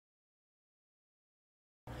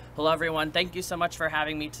Hello everyone, thank you so much for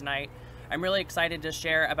having me tonight. I'm really excited to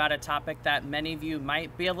share about a topic that many of you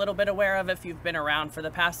might be a little bit aware of if you've been around for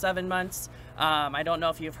the past 7 months. I don't know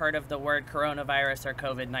if you've heard of the word coronavirus or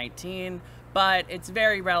COVID-19, but it's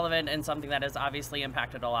very relevant and something that has obviously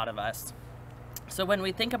impacted a lot of us. So when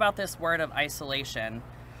we think about this word of isolation,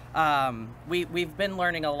 we've been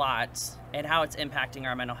learning a lot and how it's impacting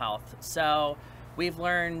our mental health. So we've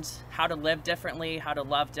learned how to live differently, how to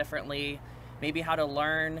love differently, maybe how to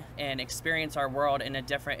learn and experience our world in a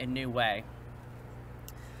different and new way.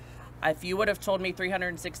 If you would have told me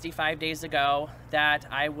 365 days ago that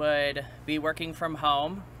I would be working from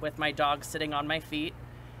home with my dog sitting on my feet,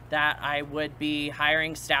 that I would be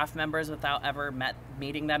hiring staff members without ever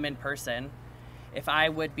meeting them in person, if I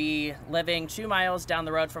would be living 2 miles down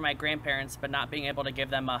the road from my grandparents but not being able to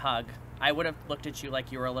give them a hug, I would have looked at you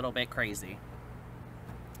like you were a little bit crazy.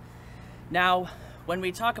 Now, when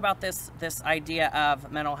we talk about this idea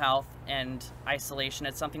of mental health and isolation,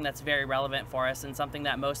 it's something that's very relevant for us and something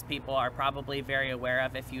that most people are probably very aware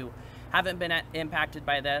of. If you haven't been impacted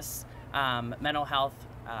by this mental health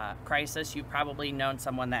crisis, you've probably known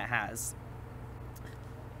someone that has.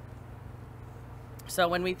 So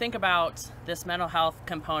when we think about this mental health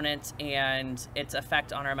component and its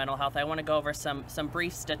effect on our mental health, I want to go over some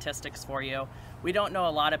brief statistics for you. We don't know a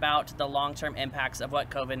lot about the long-term impacts of what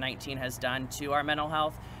COVID-19 has done to our mental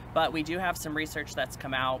health, but we do have some research that's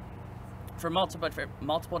come out from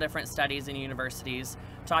multiple different studies in universities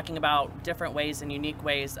talking about different ways and unique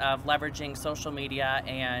ways of leveraging social media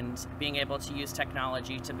and being able to use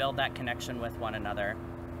technology to build that connection with one another.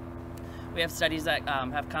 We have studies that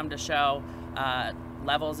have come to show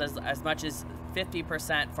levels as much as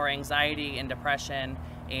 50% for anxiety and depression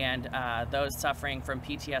and those suffering from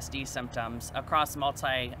PTSD symptoms across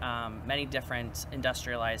many different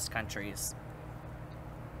industrialized countries.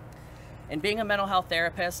 And being a mental health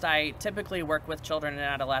therapist, I typically work with children and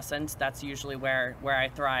adolescents. That's usually where I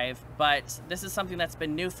thrive. But this is something that's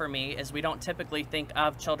been new for me, is we don't typically think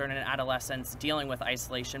of children and adolescents dealing with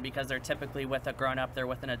isolation because they're typically with a grown-up, they're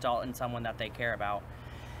with an adult and someone that they care about.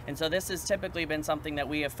 And so this has typically been something that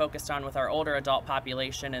we have focused on with our older adult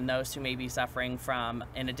population and those who may be suffering from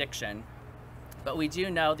an addiction. But we do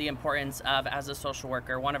know the importance of, as a social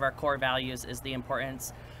worker, one of our core values is the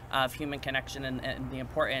importance of human connection and the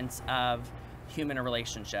importance of human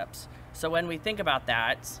relationships. So when we think about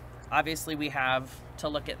that, obviously we have to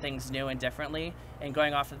look at things new and differently, and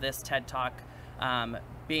going off of this TED Talk,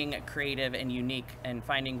 being creative and unique and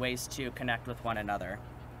finding ways to connect with one another.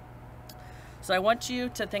 So I want you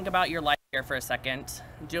to think about your life here for a second,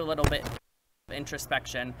 do a little bit of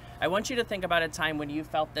introspection. I want you to think about a time when you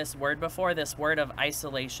felt this word before, this word of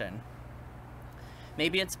isolation.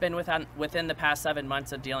 Maybe it's been within the past 7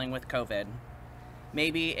 months of dealing with COVID.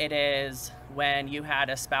 Maybe it is when you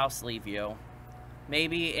had a spouse leave you.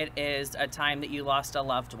 Maybe it is a time that you lost a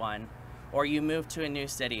loved one, or you moved to a new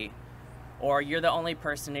city, or you're the only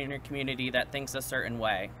person in your community that thinks a certain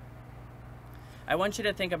way. I want you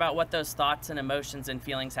to think about what those thoughts and emotions and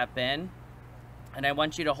feelings have been, and I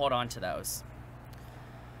want you to hold on to those.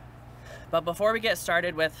 But before we get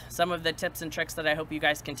started with some of the tips and tricks that I hope you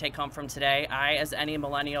guys can take home from today, I, as any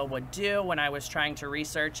millennial would do when I was trying to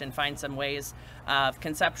research and find some ways of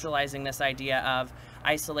conceptualizing this idea of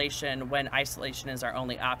isolation when isolation is our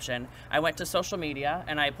only option, I went to social media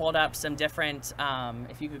and I pulled up some different,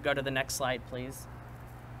 if you could go to the next slide, please.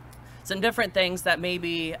 Some different things that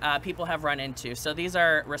maybe people have run into. So these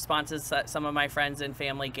are responses that some of my friends and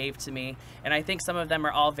family gave to me, and I think some of them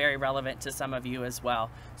are all very relevant to some of you as well.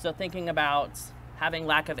 So thinking about having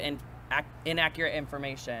lack of inaccurate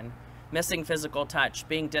information, missing physical touch,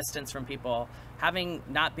 being distanced from people,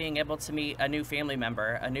 not being able to meet a new family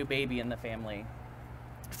member, a new baby in the family,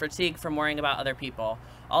 fatigue from worrying about other people.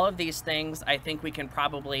 All of these things, I think we can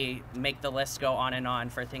probably make the list go on and on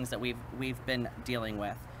for things that we've been dealing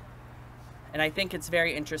with. And I think it's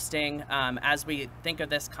very interesting as we think of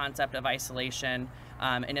this concept of isolation,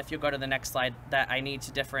 and if you go to the next slide, that I need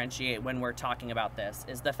to differentiate when we're talking about this,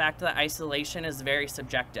 is the fact that isolation is very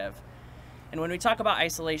subjective. And when we talk about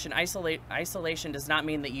isolation, isolation does not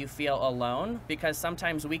mean that you feel alone, because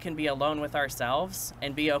sometimes we can be alone with ourselves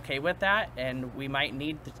and be okay with that, and we might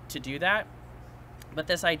need to do that. But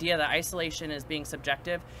this idea that isolation is being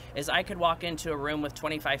subjective is I could walk into a room with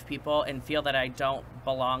 25 people and feel that I don't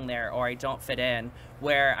belong there or I don't fit in,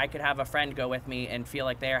 where I could have a friend go with me and feel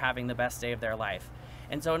like they are having the best day of their life.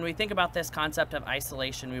 And so when we think about this concept of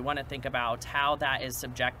isolation, we want to think about how that is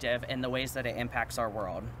subjective and the ways that it impacts our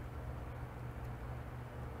world.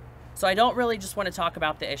 So I don't really just want to talk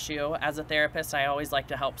about the issue. As a therapist, I always like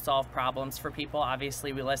to help solve problems for people.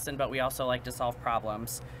 Obviously, we listen, but we also like to solve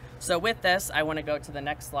problems. So with this, I want to go to the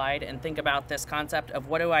next slide and think about this concept of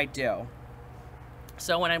what do I do?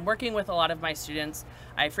 So when I'm working with a lot of my students,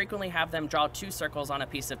 I frequently have them draw two circles on a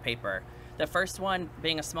piece of paper. The first one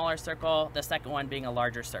being a smaller circle, the second one being a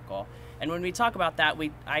larger circle. And when we talk about that,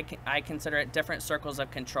 I consider it different circles of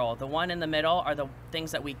control. The one in the middle are the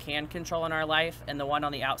things that we can control in our life, and the one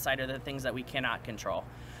on the outside are the things that we cannot control.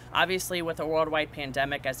 Obviously, with a worldwide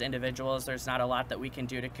pandemic, as individuals, there's not a lot that we can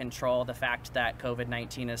do to control the fact that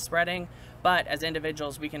COVID-19 is spreading, but as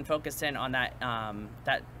individuals, we can focus in on that,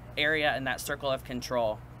 that area and that circle of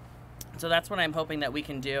control. So that's what I'm hoping that we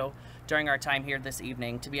can do during our time here this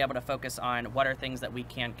evening, to be able to focus on what are things that we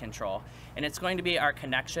can control. And it's going to be our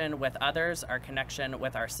connection with others, our connection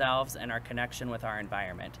with ourselves, and our connection with our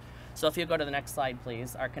environment. So if you go to the next slide,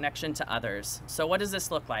 please, our connection to others. So what does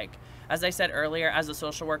this look like? As I said earlier, as a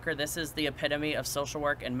social worker, this is the epitome of social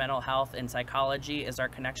work and mental health and psychology, is our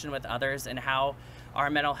connection with others and how our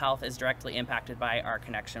mental health is directly impacted by our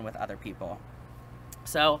connection with other people.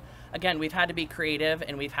 So again, we've had to be creative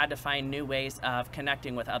and we've had to find new ways of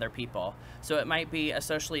connecting with other people. So it might be a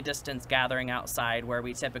socially distanced gathering outside where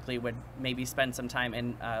we typically would maybe spend some time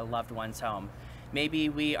in a loved one's home. Maybe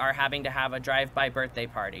we are having to have a drive-by birthday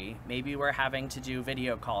party. Maybe we're having to do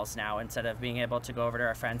video calls now instead of being able to go over to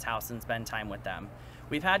our friend's house and spend time with them.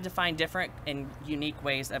 We've had to find different and unique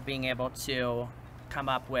ways of being able to come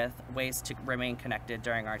up with ways to remain connected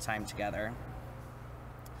during our time together.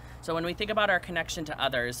 So when we think about our connection to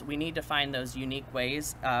others, we need to find those unique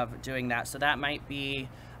ways of doing that. So that might be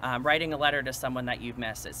writing a letter to someone that you've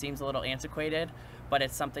missed. It seems a little antiquated, but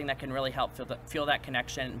it's something that can really help feel that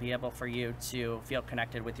connection and be able for you to feel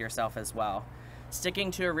connected with yourself as well.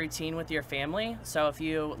 Sticking to a routine with your family. So if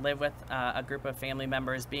you live with a group of family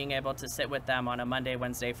members, being able to sit with them on a Monday,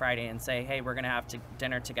 Wednesday, Friday and say, hey, we're gonna have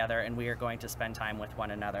dinner together and we are going to spend time with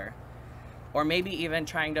one another. Or maybe even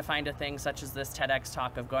trying to find a thing such as this TEDx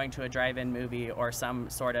talk of going to a drive-in movie or some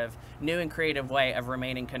sort of new and creative way of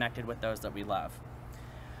remaining connected with those that we love.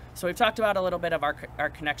 So we've talked about a little bit of our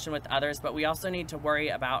connection with others, but we also need to worry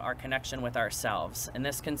about our connection with ourselves. And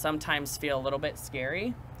this can sometimes feel a little bit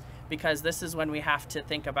scary because this is when we have to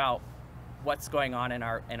think about what's going on in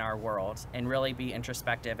our world and really be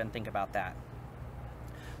introspective and think about that.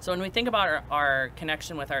 So when we think about our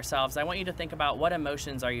connection with ourselves, I want you to think about what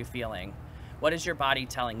emotions are you feeling? What is your body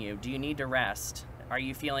telling you? Do you need to rest? Are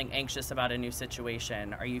you feeling anxious about a new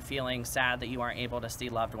situation? Are you feeling sad that you aren't able to see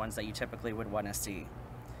loved ones that you typically would want to see?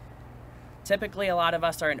 Typically, a lot of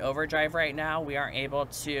us are in overdrive right now. We aren't able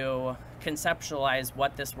to conceptualize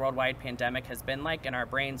what this worldwide pandemic has been like, and our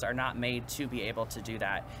brains are not made to be able to do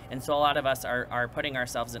that. And so a lot of us are putting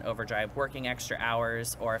ourselves in overdrive, working extra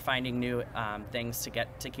hours or finding new things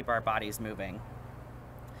to keep our bodies moving.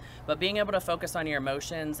 But being able to focus on your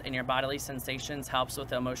emotions and your bodily sensations helps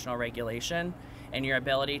with emotional regulation and your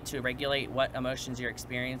ability to regulate what emotions you're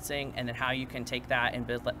experiencing and then how you can take that and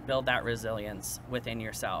build that resilience within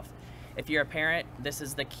yourself. If you're a parent, this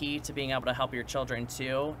is the key to being able to help your children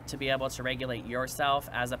too, to be able to regulate yourself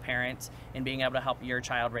as a parent and being able to help your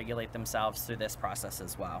child regulate themselves through this process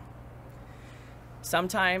as well.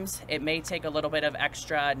 Sometimes it may take a little bit of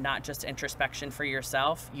extra, not just introspection for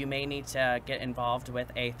yourself. You may need to get involved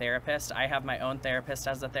with a therapist. I have my own therapist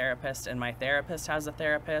as a therapist, and my therapist has a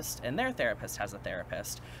therapist, and their therapist has a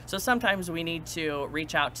therapist. So sometimes we need to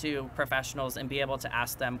reach out to professionals and be able to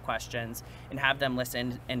ask them questions and have them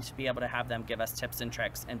listen and to be able to have them give us tips and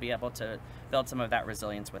tricks and be able to build some of that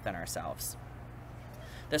resilience within ourselves.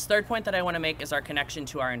 This third point that I want to make is our connection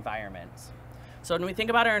to our environment. So when we think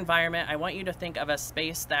about our environment, I want you to think of a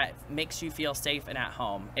space that makes you feel safe and at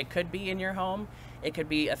home. It could be in your home. It could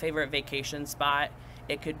be a favorite vacation spot.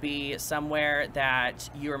 It could be somewhere that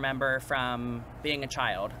you remember from being a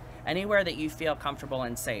child. Anywhere that you feel comfortable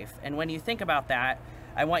and safe. And when you think about that,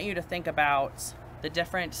 I want you to think about the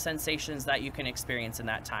different sensations that you can experience in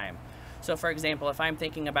that time. So for example, if I'm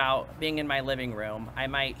thinking about being in my living room, I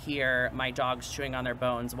might hear my dogs chewing on their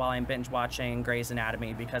bones while I'm binge watching Grey's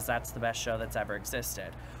Anatomy because that's the best show that's ever existed.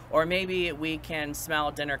 Or maybe we can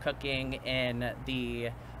smell dinner cooking in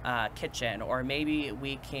the kitchen, or maybe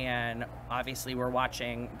we can, obviously we're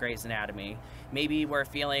watching Grey's Anatomy. Maybe we're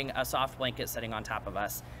feeling a soft blanket sitting on top of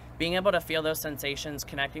us. Being able to feel those sensations,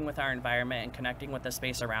 connecting with our environment and connecting with the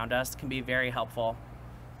space around us can be very helpful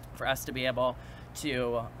for us to be able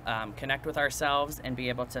to connect with ourselves and be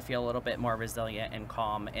able to feel a little bit more resilient and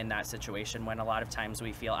calm in that situation when a lot of times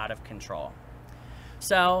we feel out of control.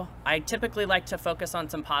 So I typically like to focus on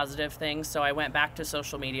some positive things. So I went back to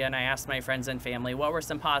social media and I asked my friends and family, what were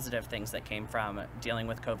some positive things that came from dealing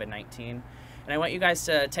with COVID-19? And I want you guys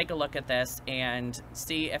to take a look at this and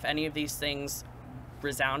see if any of these things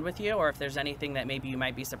resound with you, or if there's anything that maybe you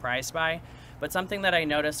might be surprised by. But something that I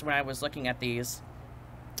noticed when I was looking at these,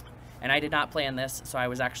 and I did not plan this, so I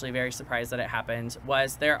was actually very surprised that it happened,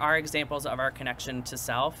 was there are examples of our connection to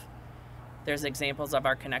self, there's examples of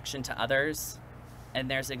our connection to others, and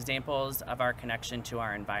there's examples of our connection to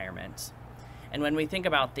our environment. And when we think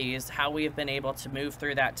about these, how we have been able to move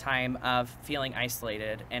through that time of feeling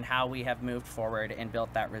isolated and how we have moved forward and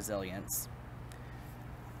built that resilience.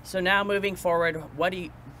 So now moving forward,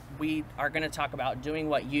 we are going to talk about doing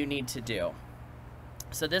what you need to do.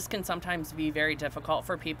 So this can sometimes be very difficult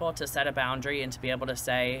for people to set a boundary and to be able to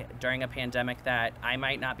say during a pandemic that I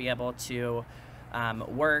might not be able to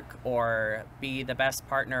work or be the best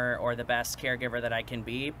partner or the best caregiver that I can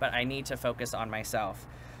be, but I need to focus on myself.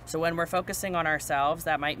 So when we're focusing on ourselves,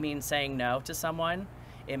 that might mean saying no to someone.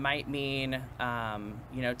 It might mean,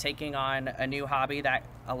 taking on a new hobby that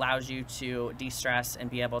allows you to de-stress and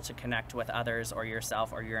be able to connect with others or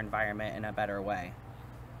yourself or your environment in a better way.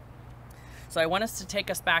 So I want us to take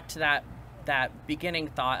us back to that beginning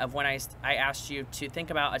thought of when I asked you to think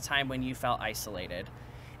about a time when you felt isolated.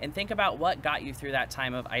 And think about what got you through that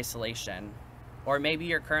time of isolation. Or maybe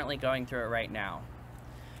you're currently going through it right now.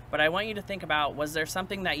 But I want you to think about, was there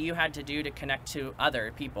something that you had to do to connect to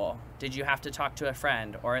other people? Did you have to talk to a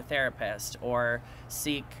friend or a therapist or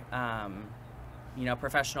seek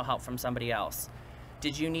professional help from somebody else?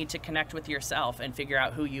 Did you need to connect with yourself and figure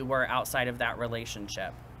out who you were outside of that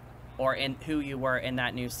relationship? Or in who you were in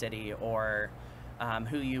that new city, or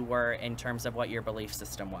who you were in terms of what your belief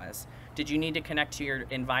system was? Did you need to connect to your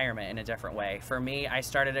environment in a different way? For me, I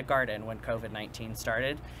started a garden when COVID-19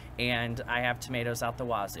 started, and I have tomatoes out the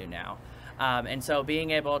wazoo now. And so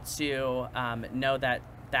being able to know that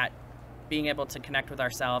being able to connect with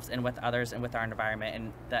ourselves and with others and with our environment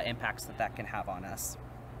and the impacts that can have on us.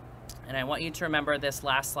 And I want you to remember this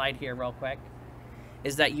last slide here real quick,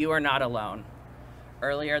 is that you are not alone.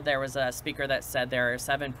 Earlier, there was a speaker that said there are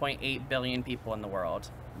 7.8 billion people in the world.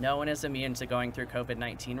 No one is immune to going through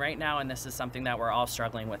COVID-19 right now, and this is something that we're all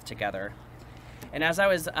struggling with together. And as I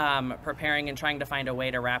was preparing and trying to find a way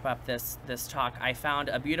to wrap up this talk, I found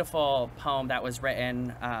a beautiful poem that was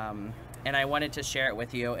written, and I wanted to share it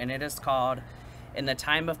with you, and it is called In the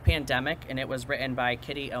Time of Pandemic, and it was written by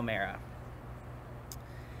Kitty O'Mara.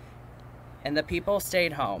 And the people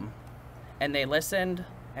stayed home, and they listened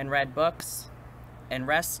and read books, and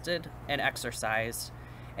rested and exercised,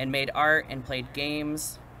 and made art and played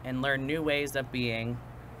games, and learned new ways of being,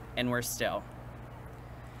 and were still.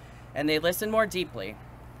 And they listened more deeply.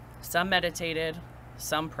 Some meditated,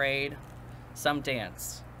 some prayed, some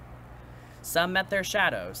danced. Some met their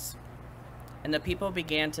shadows, and the people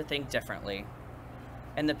began to think differently,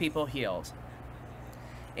 and the people healed.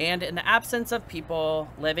 And in the absence of people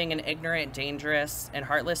living in ignorant, dangerous, and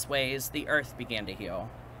heartless ways, the earth began to heal.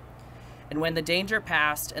 And when the danger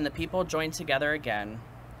passed and the people joined together again,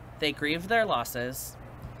 they grieved their losses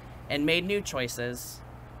and made new choices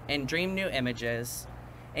and dreamed new images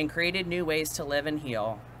and created new ways to live and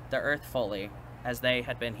heal the earth fully as they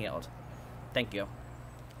had been healed. Thank you.